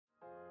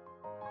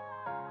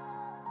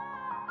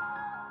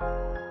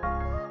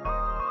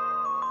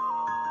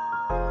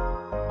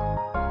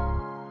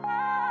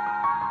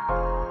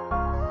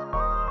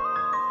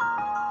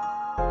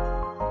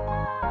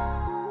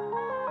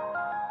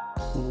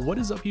What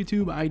is up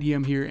YouTube,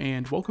 IDM here,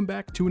 and welcome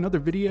back to another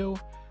video.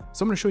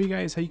 So I'm going to show you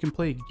guys how you can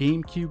play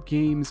GameCube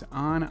games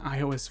on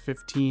iOS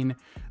 15.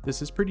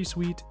 This is pretty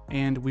sweet,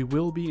 and we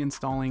will be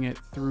installing it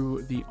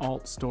through the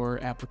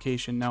AltStore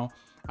application. Now,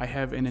 I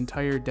have an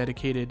entire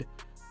dedicated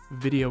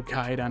video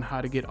guide on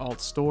how to get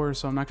AltStore,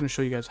 so I'm not going to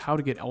show you guys how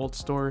to get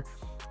AltStore,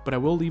 but I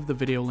will leave the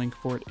video link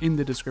for it in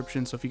the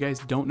description. So if you guys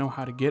don't know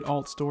how to get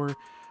AltStore,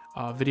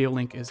 video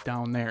link is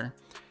down there.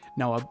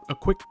 Now, a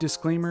quick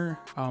disclaimer,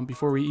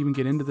 before we even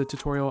get into the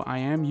tutorial, I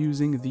am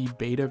using the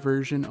beta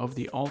version of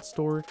the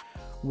AltStore,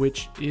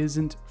 which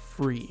isn't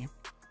free.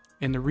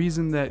 And the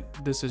reason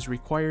that this is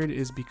required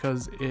is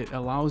because it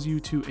allows you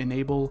to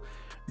enable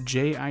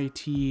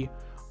JIT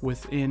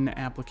within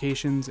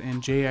applications,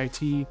 and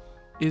JIT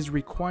is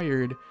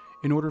required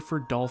in order for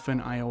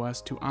Dolphin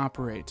Ios to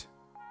operate.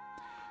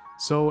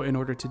 So in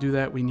order to do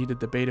that, we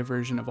needed the beta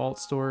version of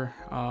AltStore.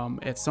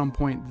 At some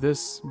point,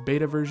 this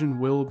beta version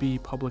will be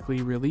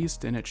publicly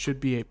released, and it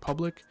should be a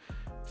public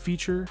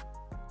feature,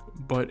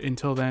 but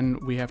until then,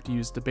 we have to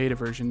use the beta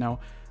version. Now,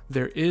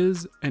 there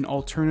is an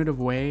alternative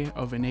way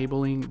of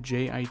enabling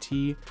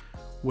JIT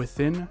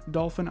within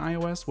Dolphin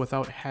Ios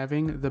without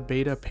having the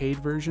beta paid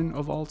version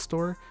of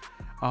AltStore,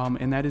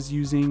 and that is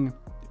using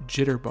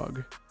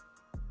Jitterbug.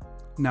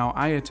 Now,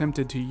 I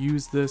attempted to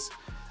use this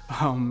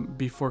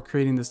before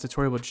creating this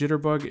tutorial, but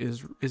Jitterbug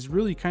is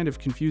really kind of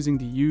confusing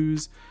to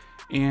use,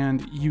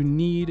 and you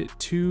need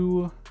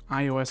two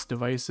iOS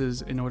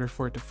devices in order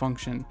for it to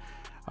function.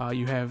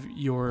 You have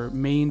your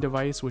main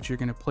device, which you're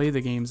going to play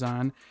the games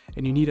on,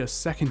 and you need a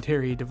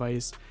secondary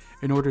device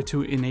in order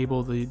to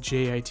enable the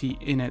JIT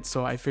in it.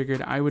 So I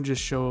figured I would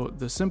just show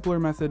the simpler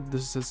method.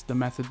 This is the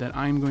method that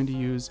I'm going to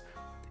use.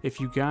 If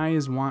you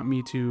guys want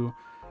me to,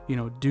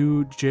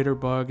 do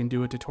Jitterbug and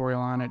do a tutorial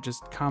on it,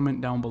 just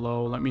comment down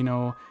below. Let me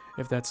know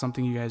if that's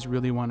something you guys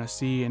really want to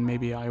see, and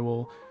maybe I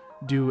will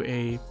do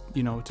a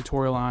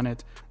tutorial on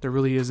it. There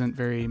really isn't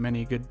very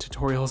many good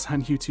tutorials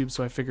on YouTube,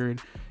 so I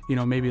figured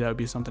maybe that would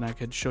be something I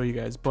could show you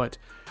guys. But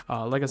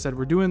like I said,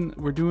 we're doing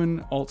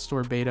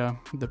AltStore beta,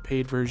 the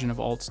paid version of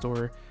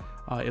AltStore,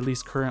 at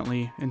least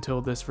currently, until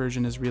this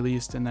version is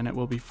released, and then it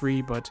will be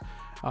free. But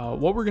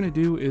what we're going to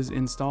do is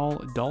install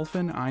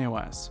Dolphin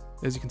Ios.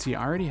 As you can see,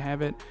 I already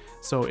have it,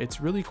 so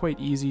it's really quite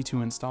easy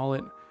to install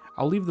it.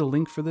 I'll leave the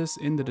link for this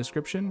in the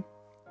description,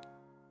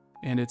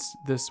 and it's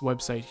this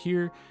website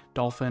here,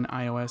 Dolphin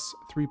Ios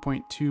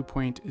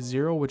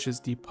 3.2.0, which is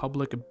the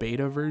public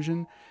beta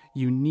version.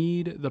 You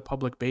need the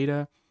public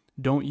beta.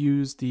 Don't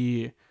use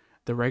the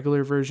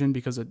regular version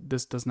because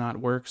this does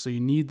not work. So you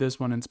need this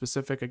one in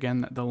specific.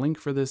 Again, the link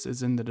for this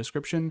is in the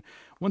description.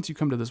 Once you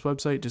come to this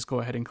website, just go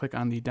ahead and click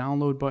on the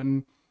download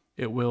button.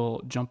 It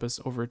will jump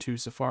us over to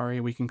Safari.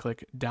 We can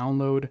click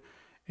download,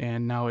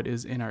 and now it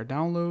is in our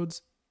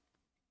downloads.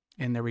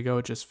 And there we go,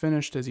 it just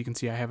finished. As you can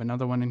see, I have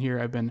another one in here.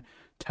 I've been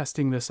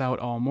testing this out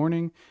all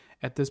morning.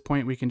 At this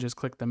point, we can just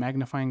click the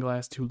magnifying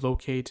glass to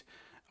locate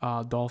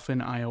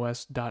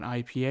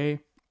DolphiniOS.ipa.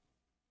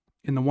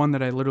 And the one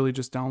that I literally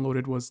just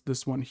downloaded was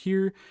this one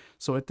here.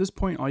 So at this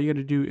point, all you got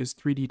to do is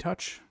 3D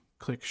touch,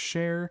 click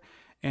share,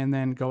 and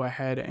then go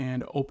ahead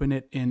and open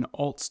it in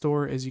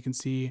AltStore. As you can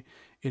see,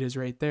 it is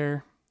right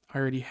there. I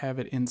already have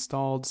it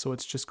installed, so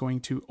it's just going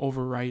to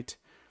overwrite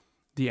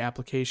the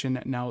application.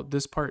 Now,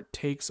 this part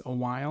takes a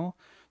while,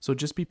 so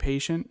just be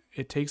patient.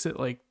 It takes it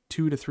like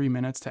 2 to 3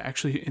 minutes to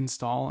actually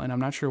install, and I'm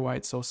not sure why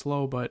it's so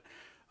slow, but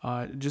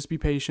just be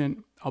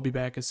patient. I'll be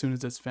back as soon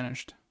as it's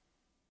finished.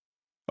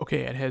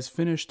 Okay, it has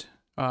finished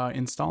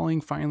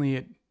installing. Finally,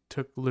 it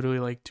took literally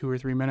like 2 or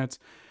 3 minutes.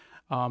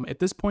 At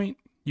this point,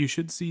 you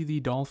should see the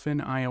Dolphin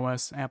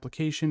Ios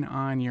application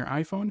on your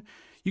iPhone.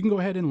 You can go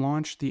ahead and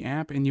launch the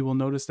app, and you will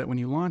notice that when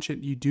you launch it,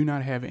 you do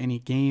not have any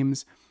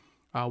games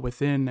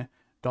within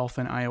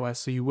Dolphin Ios,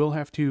 so you will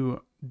have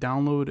to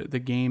download the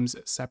games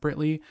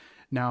separately.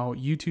 Now,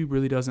 YouTube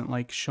really doesn't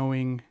like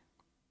showing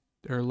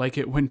or like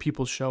it when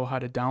people show how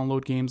to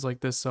download games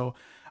like this, so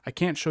I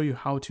can't show you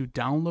how to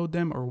download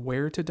them or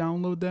where to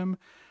download them.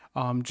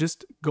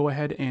 Just go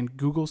ahead and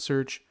Google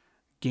search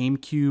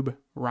GameCube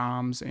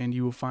ROMs, and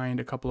you will find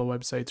a couple of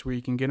websites where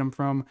you can get them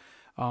from.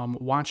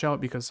 Watch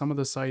out, because some of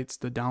the sites,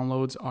 the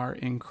downloads are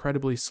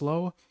incredibly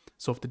slow.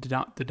 So if the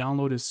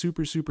download is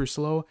super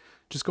slow,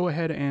 just go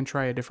ahead and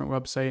try a different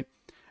website.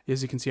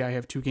 As you can see, I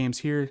have 2 games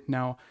here.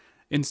 Now,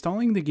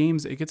 installing the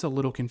games, it gets a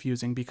little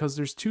confusing because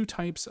there's 2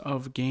 types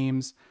of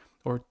games,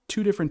 or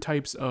 2 different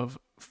types of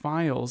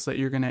files that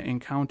you're going to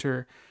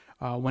encounter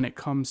when it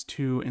comes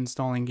to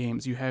installing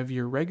games. You have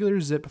your regular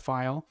zip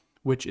file,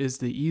 which is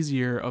the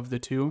easier of the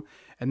 2,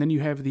 and then you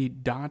have the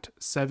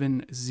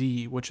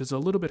 .7z, which is a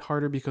little bit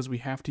harder because we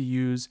have to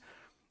use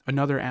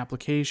another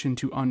application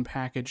to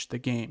unpackage the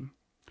game.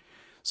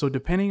 So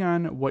depending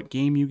on what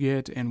game you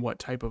get and what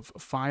type of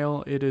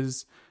file it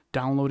is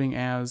downloading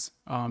as,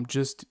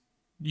 just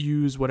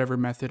use whatever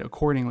method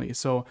accordingly.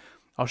 So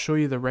I'll show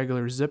you the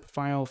regular zip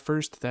file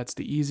first. That's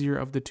the easier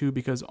of the 2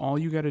 because all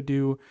you got to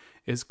do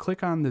is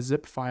click on the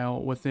zip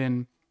file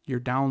within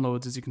your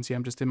downloads. As you can see,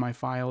 I'm just in my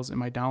files, in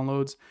my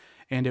downloads,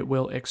 and it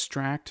will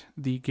extract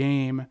the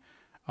game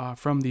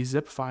from the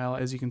zip file,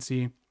 as you can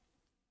see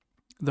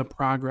the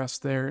progress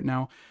there.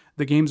 Now,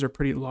 the games are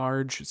pretty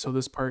large, so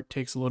this part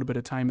takes a little bit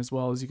of time as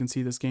well. As you can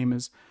see, this game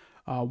is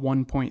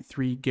 1.3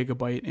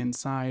 gigabyte in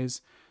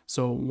size.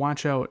 So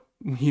watch out,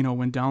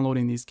 when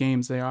downloading these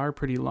games. They are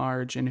pretty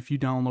large, and if you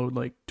download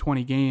like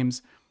 20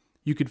 games,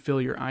 you could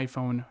fill your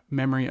iPhone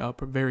memory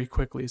up very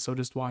quickly, so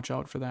just watch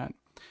out for that.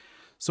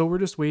 So we're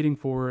just waiting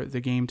for the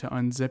game to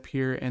unzip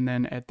here, and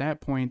then at that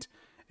point,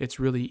 it's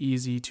really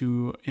easy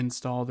to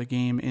install the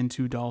game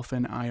into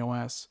Dolphin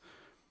Ios.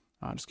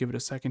 Just give it a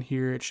second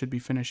here. It should be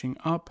finishing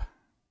up.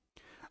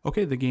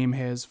 Okay, the game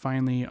has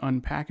finally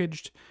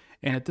unpackaged,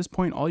 and at this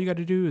point, all you got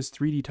to do is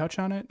 3D touch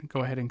on it. Go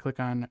ahead and click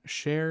on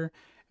Share,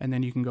 and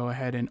then you can go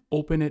ahead and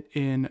open it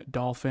in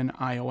Dolphin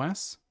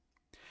Ios.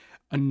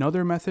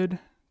 Another method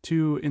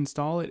to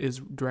install it is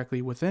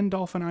directly within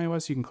Dolphin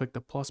Ios. You can click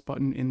the plus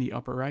button in the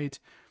upper right,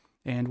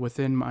 and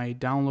within my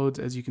downloads,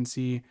 as you can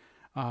see,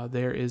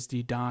 there is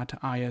the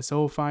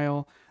 .iso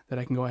file that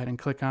I can go ahead and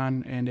click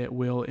on, and it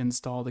will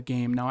install the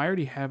game. Now, I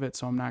already have it,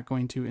 so I'm not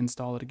going to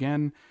install it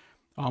again,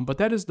 but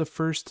that is the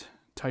first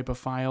type of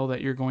file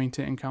that you're going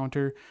to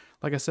encounter.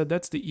 Like I said,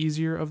 that's the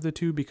easier of the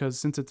two, because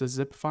since it's a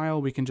zip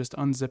file, we can just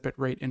unzip it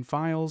right in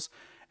Files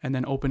and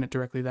then open it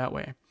directly that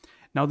way.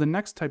 Now, the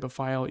next type of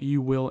file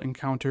you will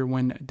encounter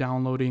when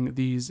downloading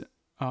these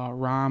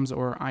ROMs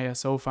or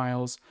ISO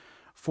files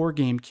for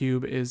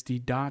Gamecube is the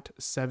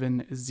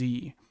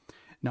 .7z.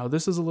 Now,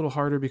 this is a little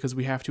harder because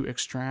we have to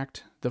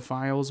extract the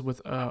files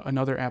with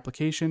another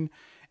application,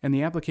 and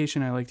the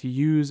application I like to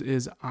use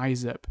is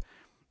iZip.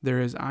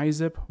 There is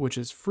iZip, which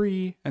is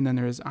free, and then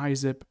there is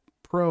iZip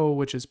Pro,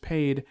 which is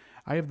paid.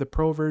 I have the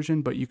Pro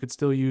version, but you could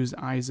still use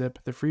iZip,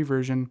 the free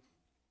version.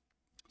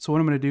 So what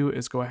I'm going to do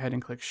is go ahead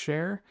and click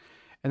Share,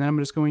 and then I'm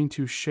just going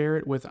to share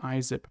it with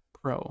iZip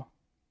Pro.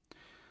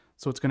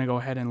 So it's going to go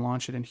ahead and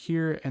launch it in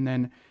here, and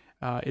then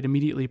it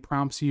immediately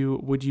prompts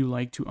you, would you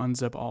like to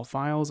unzip all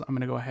files? I'm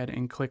going to go ahead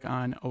and click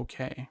on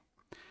OK.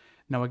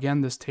 Now again,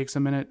 this takes a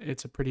minute.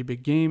 It's a pretty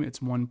big game. It's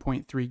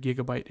 1.3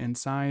 gigabyte in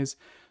size.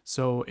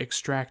 So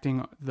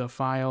extracting the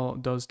file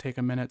does take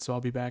a minute, so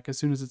I'll be back as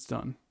soon as it's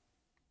done.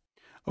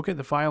 Okay,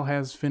 the file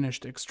has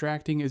finished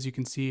extracting. As you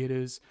can see, it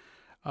is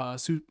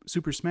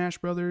Super Smash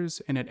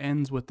Brothers, and it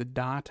ends with the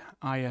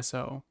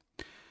 .iso.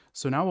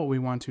 So now what we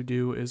want to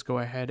do is go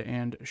ahead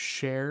and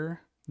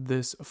share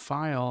this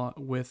file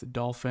with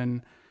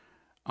Dolphin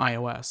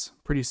Ios.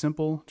 Pretty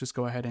simple. Just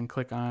go ahead and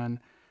click on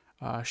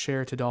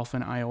Share to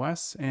Dolphin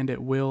Ios, and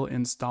it will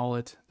install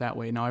it that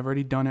way. Now, I've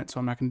already done it, so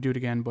I'm not going to do it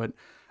again, but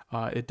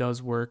it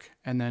does work.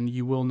 And then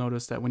you will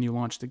notice that when you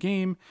launch the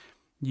game,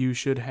 you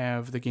should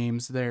have the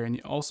games there. And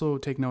also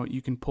take note,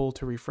 you can pull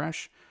to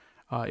refresh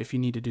if you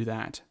need to do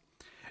that.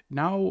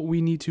 Now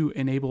we need to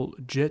enable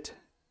JIT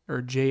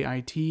or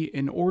JIT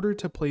in order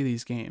to play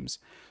these games.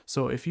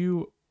 So if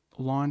you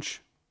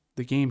launch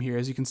the game here,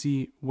 as you can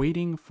see,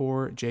 waiting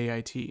for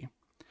JIT.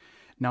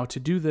 Now to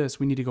do this,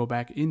 we need to go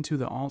back into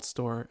the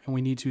AltStore, and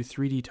we need to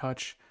 3D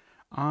touch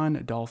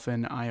on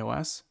Dolphin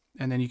Ios.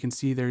 And then you can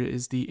see there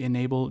is the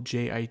Enable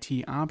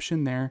JIT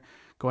option there.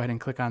 Go ahead and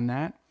click on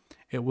that.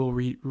 It will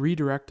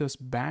redirect us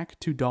back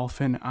to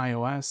Dolphin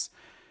Ios,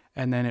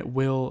 and then it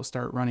will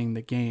start running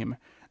the game.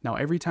 Now,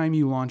 every time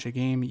you launch a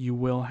game, you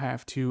will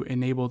have to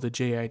enable the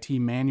JIT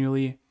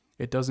manually.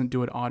 It doesn't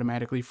do it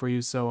automatically for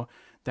you, so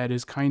that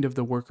is kind of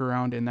the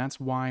workaround, and that's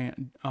why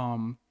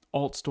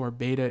AltStore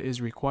Beta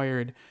is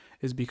required,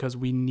 is because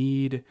we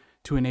need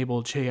to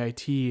enable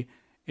JIT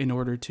in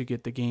order to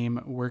get the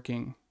game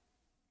working.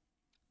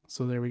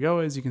 So there we go.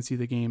 As you can see,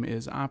 the game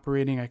is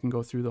operating. I can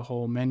go through the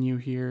whole menu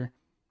here.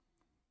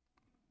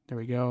 There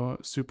we go.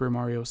 Super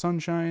Mario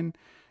Sunshine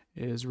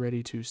is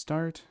ready to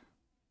start.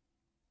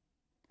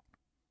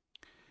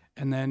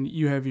 And then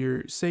you have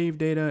your save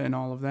data and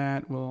all of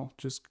that. We'll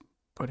just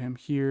put him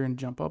here and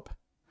jump up,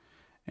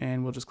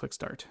 and we'll just click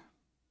start.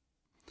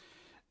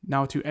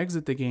 Now to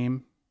exit the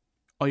game,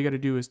 all you got to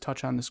do is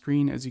touch on the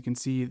screen. As you can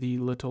see, the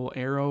little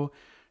arrow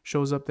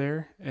shows up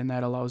there, and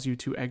that allows you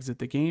to exit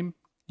the game.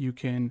 You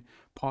can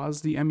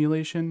pause the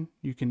emulation.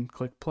 You can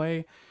click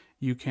play.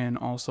 You can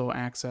also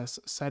access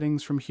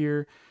settings from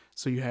here.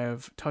 So you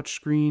have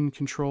touchscreen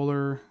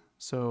controller,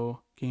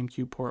 so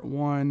GameCube port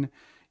 1.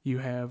 You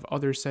have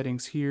other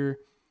settings here.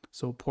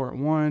 So port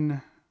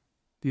 1,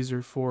 these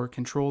are for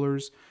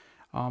controllers.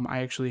 I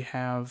actually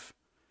have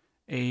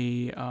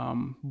a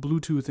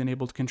Bluetooth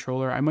enabled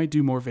controller. I might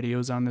do more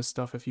videos on this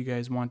stuff if you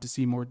guys want to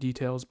see more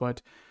details,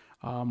 but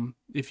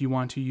if you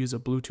want to use a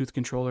Bluetooth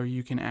controller,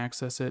 you can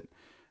access it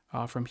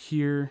from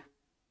here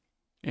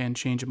and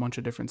change a bunch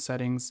of different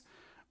settings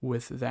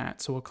with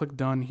that. So we'll click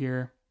done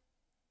here.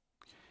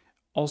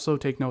 Also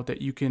take note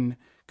that you can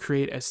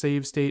create a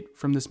save state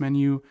from this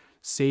menu.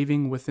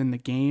 Saving within the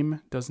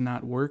game does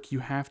not work. You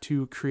have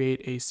to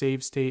create a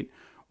save state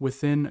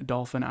within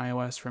Dolphin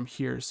Ios from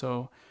here.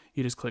 So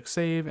you just click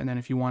save, and then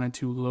if you wanted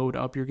to load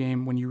up your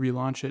game when you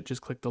relaunch it,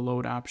 just click the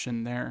load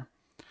option there.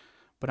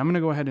 But I'm going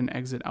to go ahead and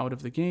exit out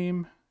of the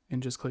game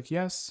and just click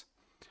yes.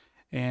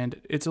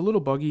 And it's a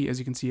little buggy. As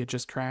you can see, it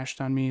just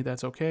crashed on me.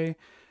 That's okay.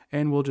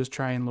 and we'll just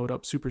try and load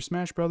up Super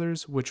Smash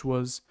Brothers, which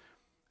was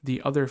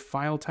the other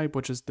file type,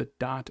 which is the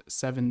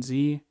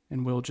 .7z,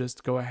 and we'll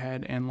just go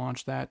ahead and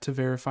launch that to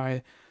verify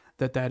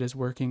that that is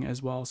working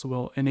as well. So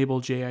we'll enable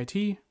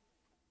JIT.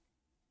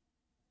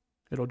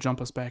 It'll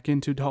jump us back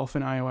into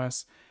Dolphin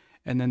Ios,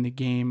 and then the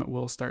game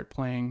will start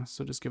playing.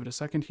 So just give it a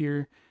second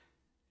here,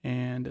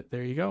 and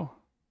there you go.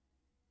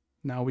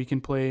 Now we can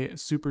play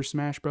Super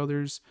Smash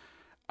Brothers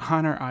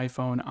on our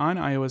iPhone on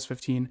iOS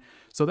 15.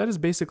 So that is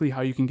basically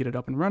how you can get it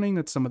up and running.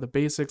 That's some of the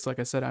basics. Like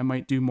I said, I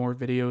might do more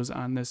videos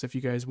on this if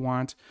you guys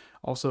want.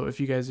 Also,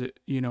 if you guys,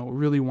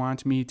 really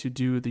want me to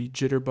do the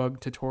jitterbug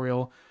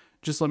tutorial,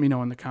 just let me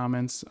know in the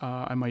comments.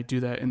 I might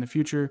do that in the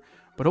future.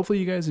 But hopefully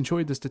you guys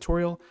enjoyed this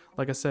tutorial.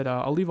 Like I said,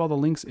 I'll leave all the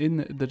links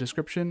in the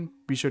description.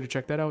 Be sure to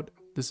check that out.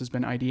 This has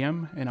been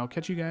IDM, and I'll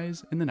catch you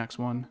guys in the next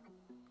one.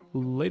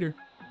 Later.